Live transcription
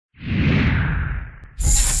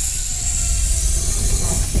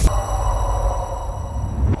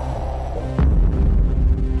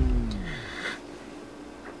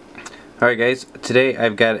Alright guys, today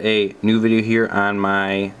I've got a new video here on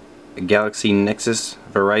my Galaxy Nexus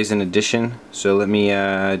Verizon Edition. So let me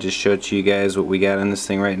just show it to you guys what we got on this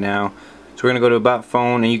thing right now. So we're going to go to About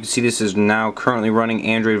Phone, and you can see this is now currently running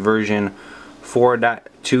Android version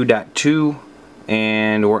 4.2.2,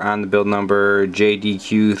 and we're on the build number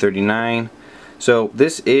JDQ39. So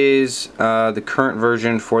this is the current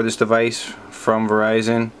version for this device from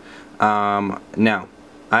Verizon. Now,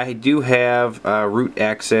 I do have root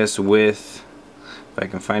access with, if I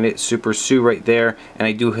can find it, Super Sue right there, and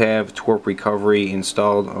I do have Torp Recovery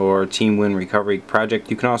installed, or Team Win Recovery Project.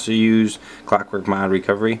 You can also use Clockwork Mod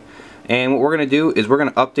Recovery. And what we're going to do is we're going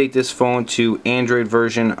to update this phone to Android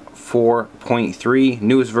version 4.3.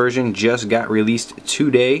 Newest version just got released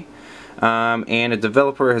today, and a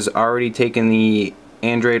developer has already taken the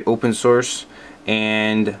Android open source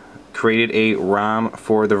and created a ROM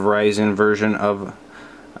for the Verizon version of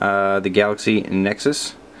the Galaxy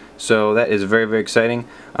Nexus. So that is very, very exciting.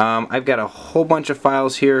 I've got a whole bunch of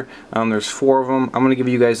files here. There's 4 of them. I'm going to give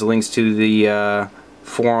you guys the links to the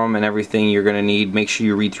forum and everything you're going to need. Make sure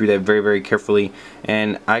you read through that very, very carefully.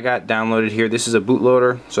 And I got downloaded here. This is a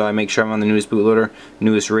bootloader, so I make sure I'm on the newest bootloader,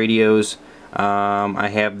 newest radios. I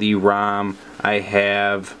have the ROM. I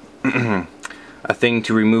have a thing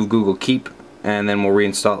to remove Google Keep, and then we'll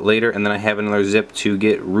reinstall it later, and then I have another zip to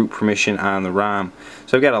get root permission on the ROM.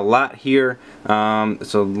 So I've got a lot here. It's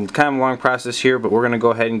a kind of a long process here, but we're going to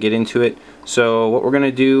go ahead and get into it. So what we're going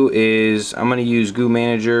to do is I'm going to use Goo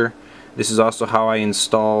Manager. This is also how I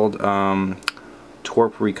installed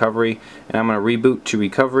Torp Recovery, and I'm going to reboot to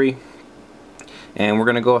recovery, and we're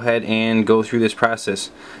going to go ahead and go through this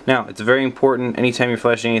process. Now, it's very important anytime you're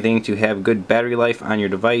flashing anything to have good battery life on your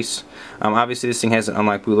device. Obviously this thing has an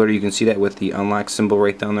unlock bootloader. You can see that with the unlock symbol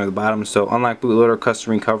right down there at the bottom. So unlock bootloader,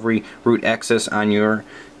 custom recovery, root access on your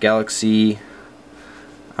Galaxy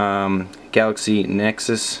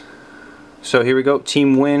Nexus. So here we go,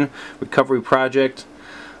 Team Win Recovery Project,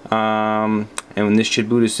 and this should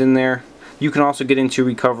boot us in there. You can also get into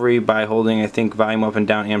recovery by holding, I think, volume up and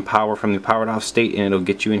down and power from the powered off state, and it'll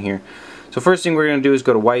get you in here. So first thing we're going to do is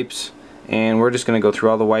go to wipes, and we're just going to go through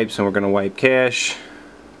all the wipes, and we're going to wipe cache,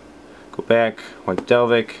 go back, wipe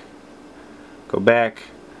Delvic, go back,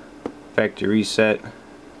 factory reset,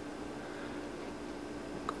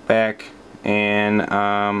 go back, and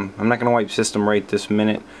I'm not going to wipe system right this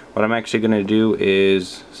minute. What I'm actually going to do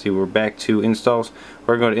is, see, we're back to installs.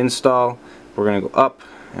 We're going to go to install, we're going to go up,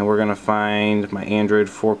 and we're going to find my Android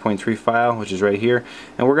 4.3 file, which is right here,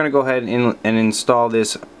 and we're going to go ahead and install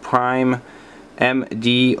this Prime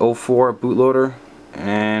MD04 bootloader,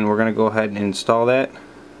 and we're going to go ahead and install that.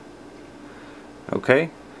 Okay,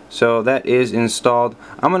 so that is installed.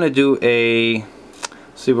 I'm going to do a,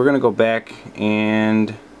 see, we're going to go back,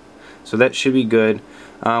 and so that should be good.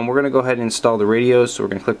 We're going to go ahead and install the radios, so we're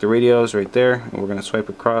going to click the radios right there, and we're going to swipe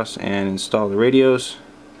across and install the radios.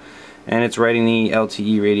 And it's writing the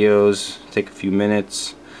LTE radios. Take a few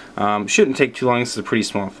minutes. Shouldn't take too long. This is a pretty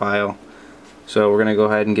small file. So we're going to go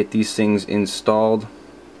ahead and get these things installed.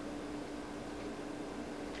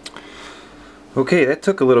 Okay, that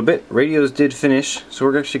took a little bit. Radios did finish. So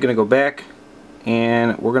we're actually going to go back,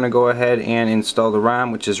 and we're going to go ahead and install the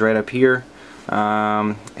ROM, which is right up here.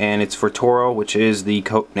 And it's for Toro, which is the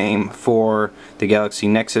code name for the Galaxy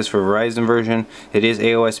Nexus for Verizon version. It is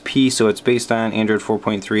AOSP, so it's based on Android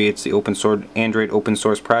 4.3. It's the open source Android open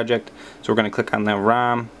source project. So we're going to click on that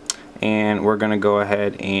ROM, and we're going to go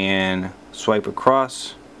ahead and swipe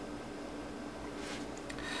across,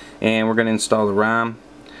 and we're going to install the ROM.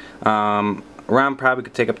 ROM probably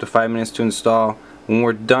could take up to 5 minutes to install. When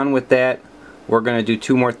we're done with that, we're going to do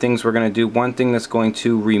 2 more things. We're going to do one thing that's going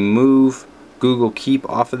to remove Google Keep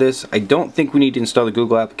off of this. I don't think we need to install the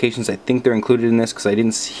Google applications. I think they're included in this because I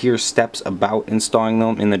didn't hear steps about installing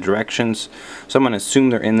them in the directions. So I'm going to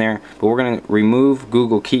assume they're in there. But we're going to remove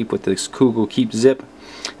Google Keep with this Google Keep zip.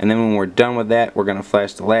 And then when we're done with that, we're going to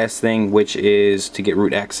flash the last thing, which is to get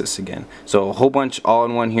root access again. So a whole bunch all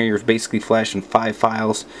in one here. You're basically flashing 5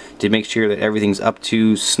 files to make sure that everything's up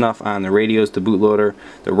to snuff on the radios, the bootloader,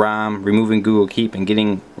 the ROM, removing Google Keep, and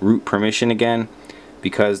getting root permission again,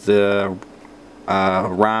 because the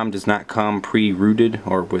ROM does not come pre-rooted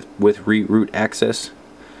or with root access.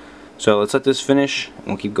 So let's let this finish, and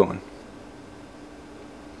we'll keep going.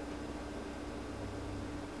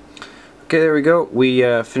 Okay, there we go. We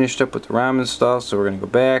finished up with the ROM install, so we're going to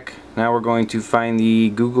go back. Now we're going to find the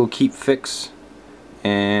Google Keep fix,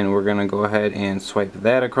 and we're going to go ahead and swipe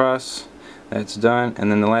that across. That's done.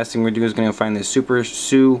 And then the last thing we're doing is going to find the Super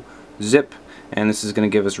Sue zip, and this is going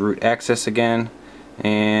to give us root access again,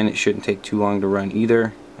 and it shouldn't take too long to run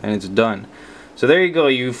either, and it's done. So there you go,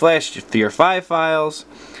 you flashed your 5 files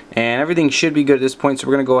and everything should be good at this point. So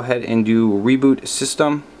we're going to go ahead and do reboot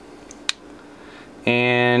system,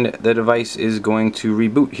 and the device is going to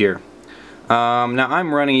reboot here. Now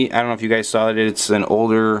I'm running, I don't know if you guys saw it, it's an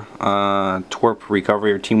older torp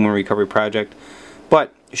recovery or Team 1 recovery project,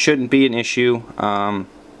 but it shouldn't be an issue,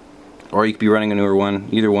 or you could be running a newer one.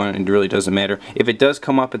 Either one, it really doesn't matter. If it does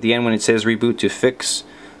come up at the end when it says reboot to fix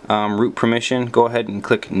root permission, go ahead and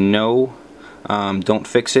click no. Don't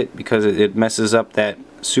fix it, because it messes up that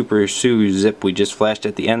super SU zip we just flashed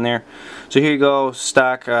at the end there. So here you go,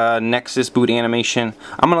 stock Nexus boot animation.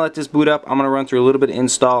 I'm going to let this boot up. I'm going to run through a little bit of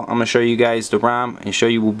install. I'm going to show you guys the ROM and show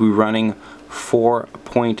you we'll be running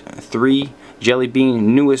 4.3 Jelly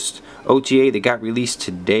Bean, newest OTA that got released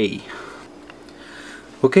today.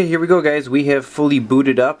 Okay, here we go guys. We have fully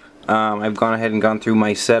booted up. I've gone ahead and gone through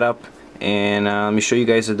my setup, and let me show you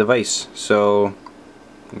guys the device. So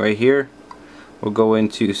right here we'll go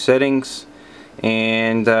into settings,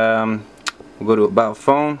 and we'll go to about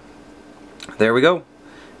phone. There we go,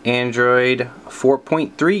 Android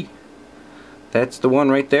 4.3. That's the one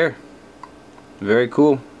right there. Very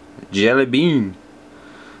cool, Jelly Bean.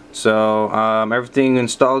 So everything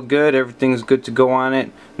installed good, everything's good to go on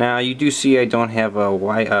it. Now you do see I don't have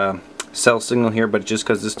a cell signal here, but just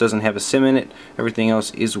because this doesn't have a SIM in it, everything else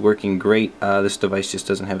is working great. This device just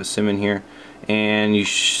doesn't have a SIM in here. And you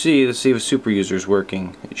see, let's see if super user is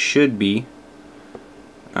working. It should be.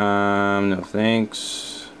 No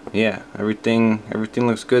thanks. Yeah, everything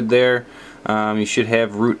looks good there. You should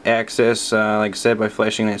have root access, like I said, by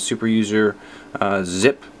flashing that super user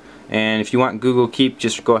zip. And if you want Google Keep,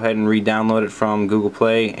 just go ahead and re-download it from Google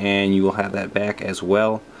Play, and you will have that back as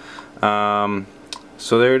well.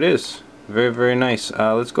 So there it is. Very, very nice.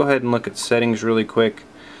 Let's go ahead and look at settings really quick,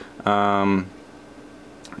 and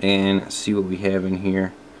see what we have in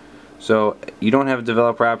here. So you don't have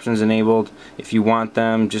developer options enabled. If you want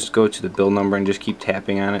them, just go to the build number and just keep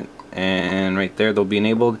tapping on it, and right there they'll be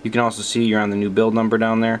enabled. You can also see you're on the new build number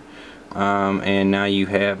down there. And now you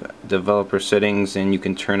have developer settings, and you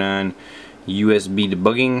can turn on USB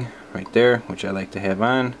debugging right there, which I like to have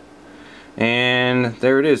on. And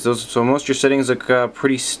there it is. So most of your settings look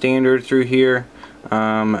pretty standard through here.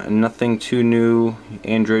 Nothing too new.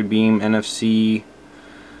 Android Beam, NFC.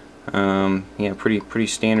 Yeah, pretty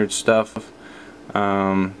standard stuff.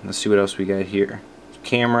 Let's see what else we got here.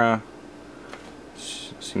 Camera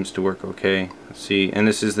seems to work okay. Let's see, and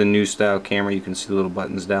this is the new style camera. You can see the little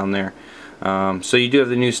buttons down there. So you do have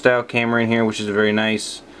the new style camera in here, which is very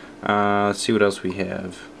nice. Let's see what else we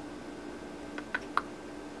have.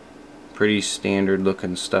 Pretty standard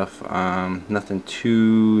looking stuff. Nothing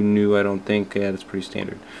too new, I don't think. Yeah, that's pretty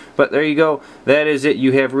standard. But there you go. That is it.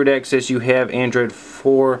 You have root access. You have Android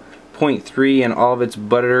 4.3 and all of its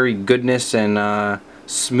buttery goodness and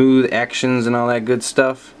smooth actions and all that good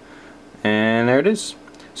stuff. And there it is.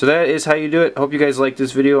 So that is how you do it. Hope you guys liked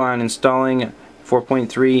this video on installing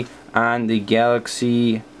 4.3 on the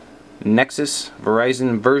Galaxy Nexus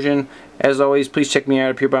Verizon version. As always, please check me out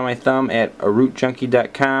up here by my thumb at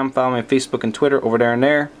rootjunkie.com. Follow my Facebook and Twitter over there and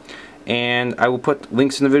there. And I will put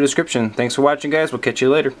links in the video description. Thanks for watching, guys. We'll catch you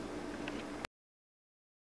later.